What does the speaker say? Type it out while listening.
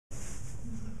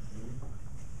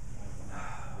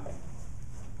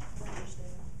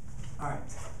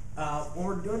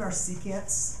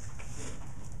secants,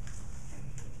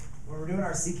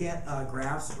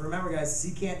 graphs, remember guys,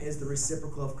 secant is the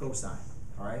reciprocal of cosine.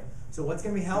 All right. So what's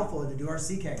going to be helpful to do our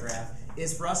secant graph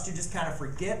is for us to just kind of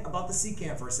forget about the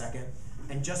secant for a second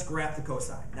and just graph the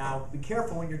cosine. Now, be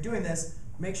careful when you're doing this.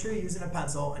 Make sure you're using a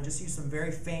pencil and just use some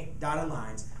very faint dotted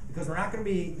lines, because we're not going to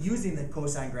be using the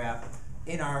cosine graph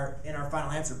in our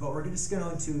final answer, but we're just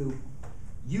going to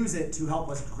use it to help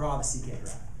us draw the secant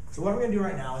graph. So what I'm going to do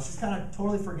right now is just kind of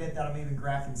totally forget that I'm even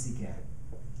graphing secant.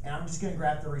 And I'm just going to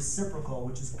graph the reciprocal,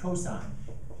 which is cosine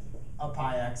of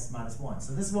pi x minus 1.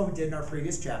 So this is what we did in our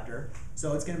previous chapter.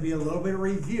 So it's going to be a little bit of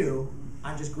review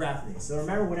on just graphing these. So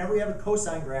remember, whenever we have a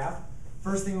cosine graph,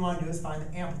 first thing we want to do is find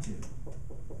the amplitude.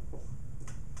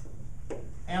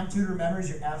 Amplitude, remember, is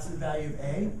your absolute value of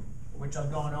a, which I'm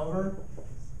going over.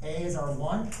 A is our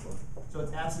 1, so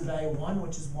it's absolute value of 1,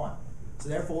 which is 1. So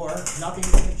therefore, nothing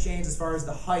is going to change as far as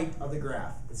the height of the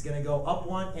graph. It's going to go up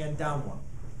 1 and down 1.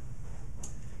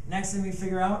 Next thing we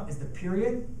figure out is the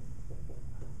period.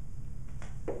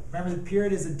 Remember, the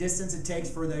period is the distance it takes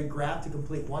for the graph to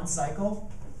complete one cycle.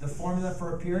 The formula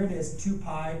for a period is 2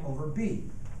 pi over b,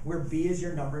 where b is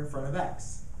your number in front of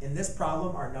x. In this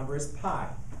problem, our number is pi.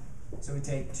 So we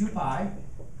take 2 pi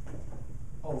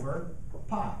over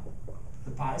pi.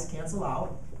 The pi's cancel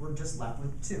out. We're just left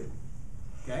with 2.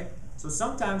 Okay? So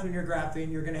sometimes when you're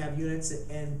graphing, you're going to have units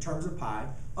in terms of pi.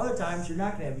 Other times, you're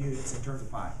not going to have units in terms of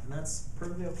pi. And that's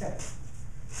perfectly okay.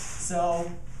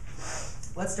 So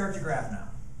let's start the graph now.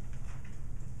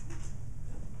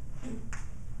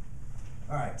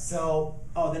 All right, so,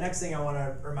 the next thing I want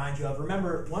to remind you of,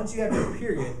 remember, once you have your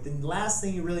period, the last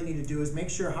thing you really need to do is make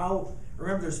sure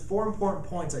remember there's 4 important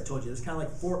points I told you. There's kind of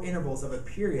like 4 intervals of a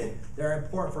period that are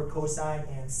important for cosine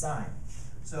and sine.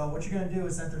 So what you're going to do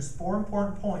is that there's 4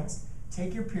 important points,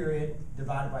 take your period,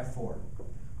 divided by 4.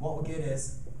 What we'll get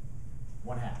is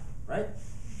 1/2, right?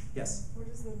 Yes? Where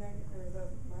does the negative or the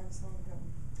minus 1 come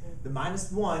to? The minus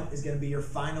 1 is going to be your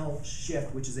final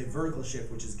shift, which is a vertical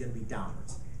shift, which is going to be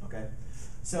downwards, okay?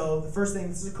 So the first thing,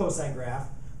 this is a cosine graph.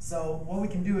 So what we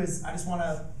can do is, I just want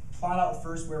to plot out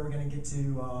first where we're going to get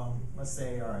to, let's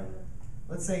say, all right,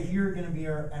 let's say here are going to be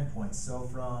our endpoints. So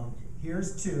from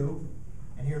here's 2,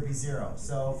 and here would be 0.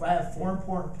 So if I have 4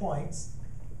 important points,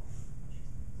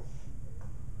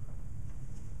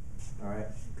 all right,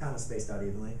 kind of spaced out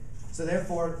evenly. So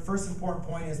therefore, the first important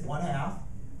point is 1/2.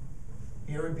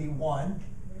 Here would be 1,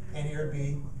 and here would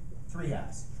be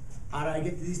 3/2. How did I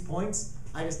get to these points?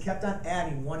 I just kept on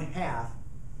adding 1/2.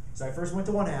 So I first went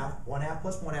to 1/2. 1/2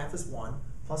 plus 1/2 is 1.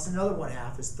 Plus another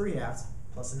 1/2 is 3/2.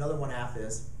 Plus another 1/2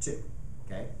 is 2.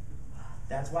 Okay?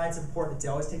 That's why it's important to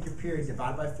always take your period,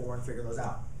 divide by 4, and figure those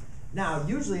out. Now,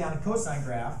 usually on a cosine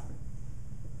graph,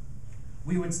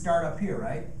 we would start up here,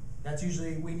 right? That's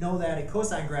usually, we know that a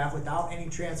cosine graph without any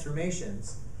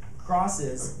transformations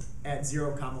crosses at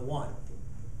 0, 1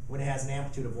 when it has an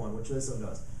amplitude of 1, which this one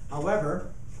does.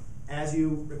 However, as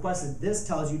you requested, this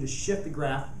tells you to shift the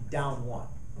graph down 1,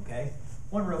 okay?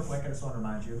 One real quick, I just want to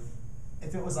remind you,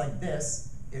 if it was like this,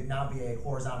 it would now be a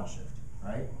horizontal shift,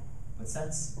 right? But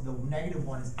since the negative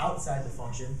 1 is outside the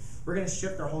function, we're going to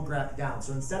shift our whole graph down.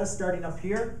 So instead of starting up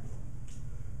here,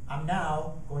 I'm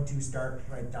now going to start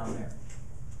right down there.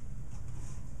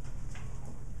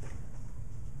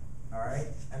 All right,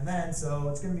 and then, so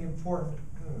it's going to be important.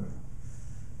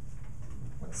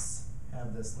 Let's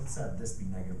have this be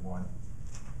negative 1,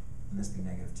 and this be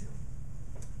negative 2.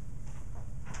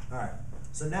 All right,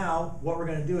 so now what we're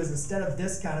going to do is, instead of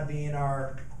this kind of being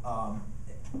our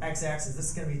x-axis, this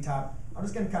is going to be top. I'm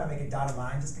just going to kind of make a dotted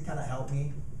line just to kind of help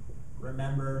me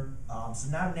remember. So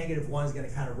now negative 1 is going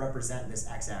to kind of represent this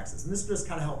x-axis, and this will just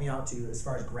kind of help me out too as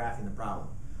far as graphing the problem.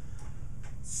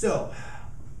 So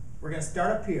we're going to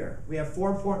start up here. We have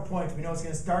 4 important points. We know it's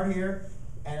going to start here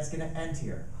and it's going to end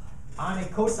here. On a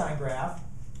cosine graph,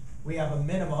 we have a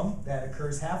minimum that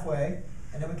occurs halfway,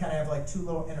 and then we kind of have like 2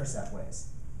 little intercept ways.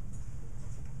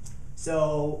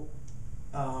 So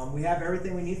we have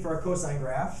everything we need for our cosine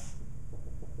graph.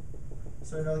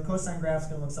 So we know the cosine graph is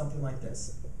going to look something like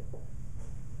this.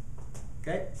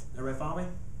 Okay, everybody follow me?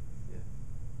 Yeah.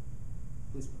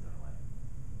 Please put that away.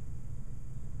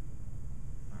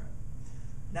 All right.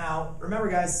 Now, remember,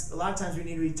 guys, a lot of times we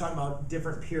need to be talking about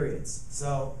different periods.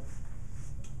 So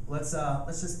let's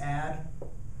just add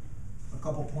a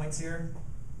couple points here.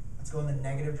 Let's go in the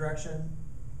negative direction.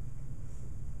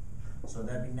 So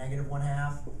that'd be negative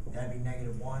 1/2. That'd be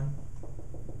negative 1.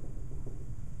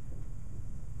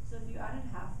 So if you added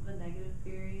half of a negative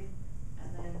period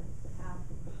and then half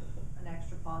an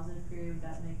extra positive period, would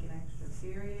that make an extra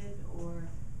period, or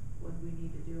would we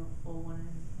need to do a full one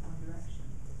in one direction?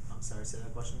 Sorry, say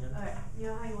that question again? Okay, you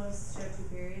know how you want us to show two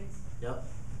periods? Yep.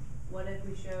 What if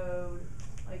we showed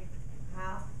like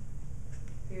half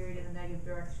period in the negative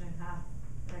direction and half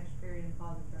an extra period in the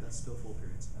positive direction? That's still full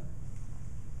periods.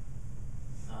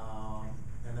 Okay.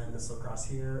 And then this will cross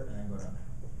here and then go down there.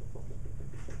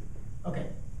 Okay,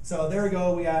 so there we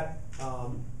go. We got,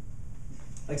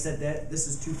 like I said, that this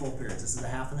is two full periods. This is a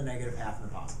half in the negative, half in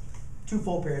the positive. Two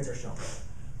full periods are shown.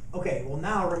 Okay, well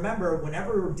now remember,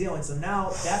 whenever we're dealing, so now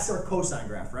that's our cosine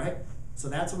graph, right? So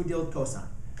that's what we deal with cosine.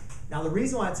 Now the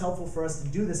reason why it's helpful for us to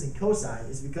do this in cosine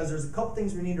is because there's a couple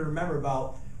things we need to remember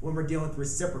about when we're dealing with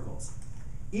reciprocals.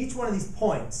 Each one of these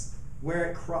points,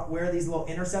 where these little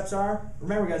intercepts are,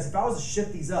 remember guys, if I was to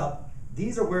shift these up,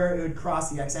 these are where it would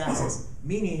cross the x-axis,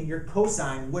 meaning your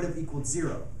cosine would have equaled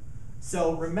 0.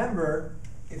 So remember,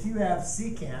 if you have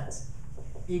secant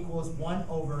equals 1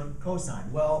 over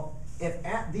cosine, well, if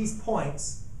at these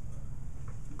points,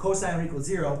 cosine would equal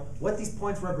 0, what these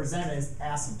points represent is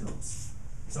asymptotes.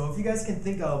 So if you guys can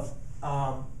think of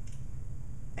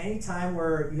any time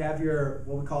where you have your,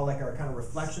 what we call like our kind of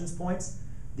reflections points,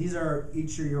 these are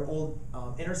each of your old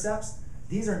intercepts.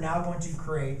 These are now going to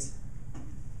create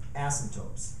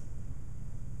asymptotes.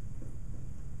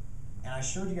 And I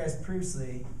showed you guys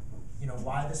previously,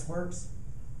 why this works.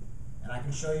 And I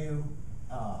can show you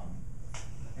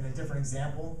in a different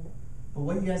example. But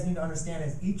what you guys need to understand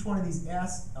is each one of these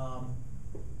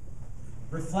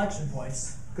reflection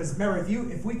points, because remember,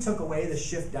 if we took away the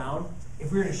shift down,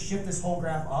 if we were to shift this whole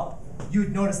graph up, you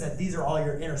would notice that these are all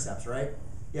your intercepts, right?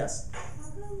 Yes? How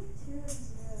come 2 and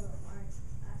 0 aren't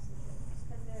asymptotes?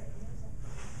 Because they're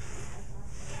intercepts.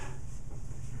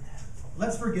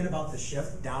 Let's forget about the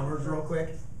shift downwards real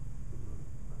quick.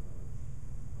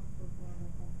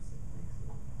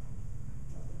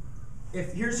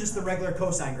 If here's just the regular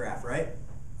cosine graph, right?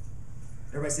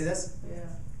 Everybody see this?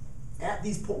 Yeah. At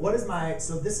these what is my,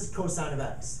 so this is cosine of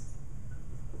x,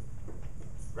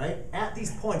 right? At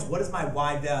these points, what is my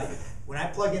y value? When I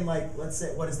plug in, like, let's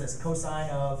say, what is this? Cosine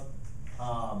of,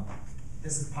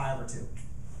 this is pi over 2.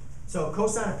 So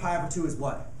cosine of pi over 2 is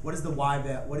what? What is the y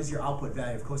value? What is your output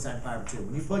value of cosine of pi over 2?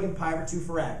 When you plug in pi over 2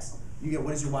 for x, you get,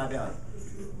 what is your y value?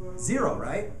 0,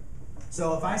 right?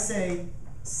 So if I say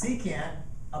secant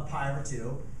of pi over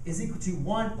 2 is equal to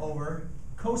 1 over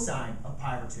cosine of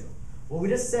pi over 2. Well, we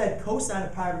just said cosine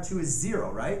of pi over 2 is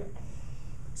 0, right?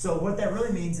 So what that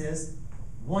really means is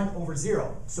 1 over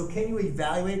 0. So can you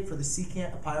evaluate for the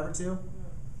secant of pi over 2?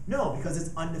 No, because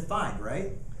it's undefined,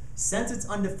 right? Since it's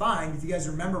undefined, if you guys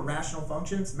remember rational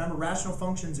functions,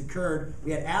 occurred,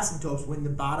 we had asymptotes when the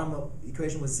bottom of the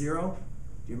equation was 0.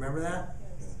 Do you remember that?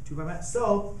 Yes. 2 pi max.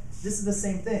 So this is the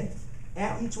same thing.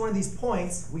 At each one of these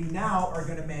points, we now are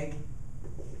going to make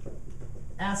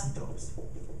asymptotes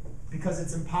because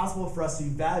it's impossible for us to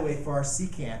evaluate for our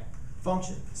secant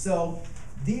function. So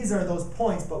these are those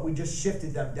points, but we just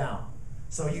shifted them down.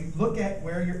 So you look at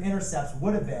where your intercepts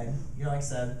would have been, like I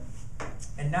said,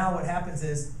 and now what happens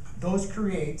is those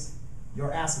create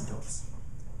your asymptotes.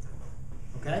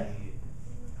 Okay?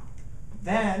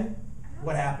 Then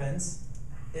what happens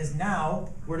is now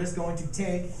we're just going to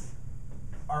take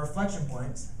our reflection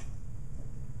points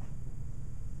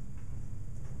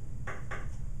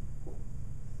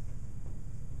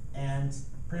and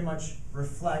pretty much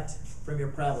reflect from your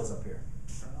parabolas up here.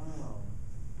 Oh.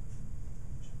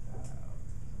 Check that out.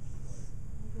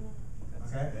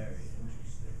 That's Okay. very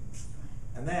interesting.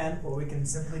 And then what we can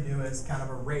simply do is kind of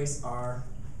erase our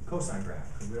cosine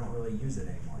graph because we don't really use it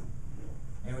anymore.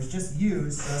 And it was just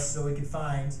used just so we could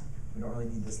find, we don't really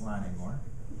need this line anymore.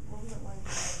 Wasn't it like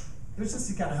that? It was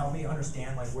just to kind of help me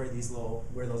understand like where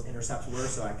those intercepts were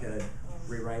so I could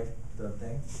rewrite the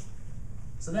thing.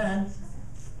 So then,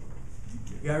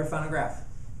 you ever found a graph?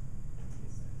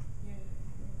 Yeah.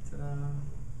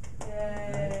 Ta-da.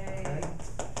 Yay.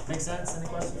 Make sense? Any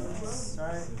questions? All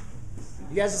right.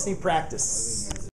 You guys just need practice.